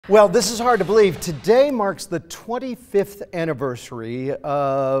Well, this is hard to believe. Today marks the 25th anniversary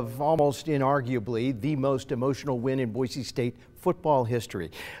of almost inarguably the most emotional win in Boise State football history.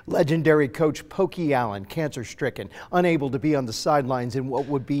 Legendary coach Pokey Allen, cancer-stricken, unable to be on the sidelines in what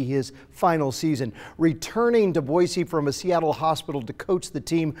would be his final season, returning to Boise from a Seattle hospital to coach the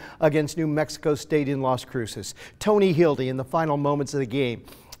team against New Mexico State in Las Cruces. Tony Hildy in the final moments of the game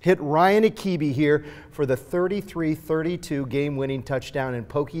hit Ryan Akibi here for the 33-32 game-winning touchdown, and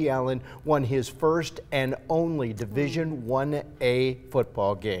Pokey Allen won his first and only Division I-A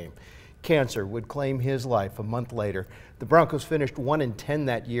football game. Cancer would claim his life a month later. The Broncos finished 1-10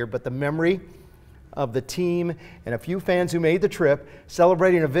 that year, but the memory of the team and a few fans who made the trip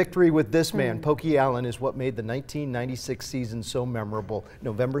celebrating a victory with this man, Pokey Allen, is what made the 1996 season so memorable.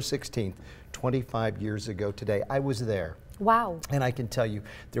 November 16th, 25 years ago today. I was there. Wow. And I can tell you,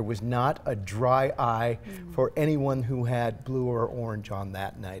 there was not a dry eye for anyone who had blue or orange on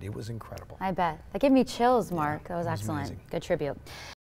that night. It was incredible. I bet. That gave me chills, Mark. That was excellent. Amazing. Good tribute.